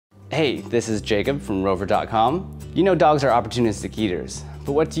Hey, this is Jacob from Rover.com. You know dogs are opportunistic eaters,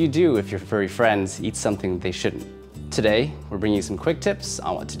 but what do you do if your furry friends eat something they shouldn't? Today, we're bringing you some quick tips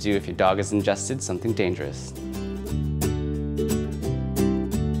on what to do if your dog has ingested something dangerous.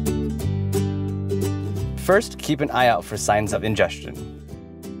 First, keep an eye out for signs of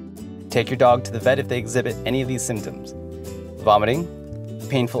ingestion. Take your dog to the vet if they exhibit any of these symptoms: vomiting,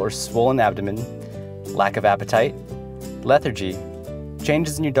 painful or swollen abdomen, lack of appetite, lethargy,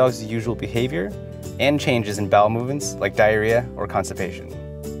 changes in your dog's usual behavior, and changes in bowel movements like diarrhea or constipation.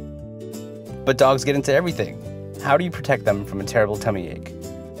 But dogs get into everything. How do you protect them from a terrible tummy ache?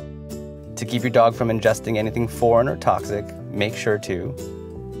 To keep your dog from ingesting anything foreign or toxic, make sure to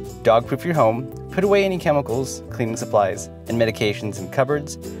dog-proof your home, put away any chemicals, cleaning supplies, and medications in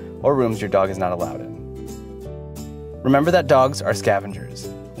cupboards or rooms your dog is not allowed in. Remember that dogs are scavengers.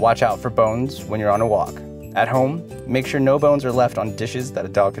 Watch out for bones when you're on a walk. At home, make sure no bones are left on dishes that a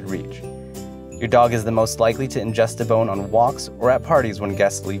dog could reach. Your dog is the most likely to ingest a bone on walks or at parties when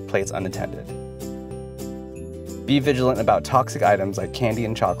guests leave plates unattended. Be vigilant about toxic items like candy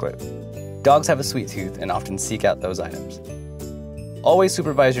and chocolate. Dogs have a sweet tooth and often seek out those items. Always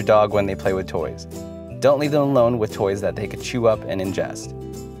supervise your dog when they play with toys. Don't leave them alone with toys that they could chew up and ingest.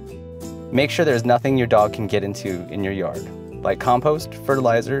 Make sure there's nothing your dog can get into in your yard, like compost,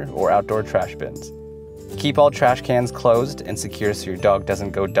 fertilizer, or outdoor trash bins. Keep all trash cans closed and secure so your dog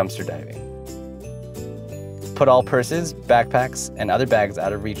doesn't go dumpster diving. Put all purses, backpacks, and other bags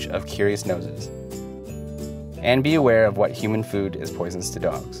out of reach of curious noses. And be aware of what human food is poisonous to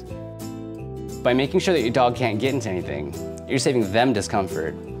dogs. By making sure that your dog can't get into anything, you're saving them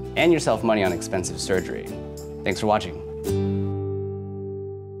discomfort and yourself money on expensive surgery. Thanks for watching.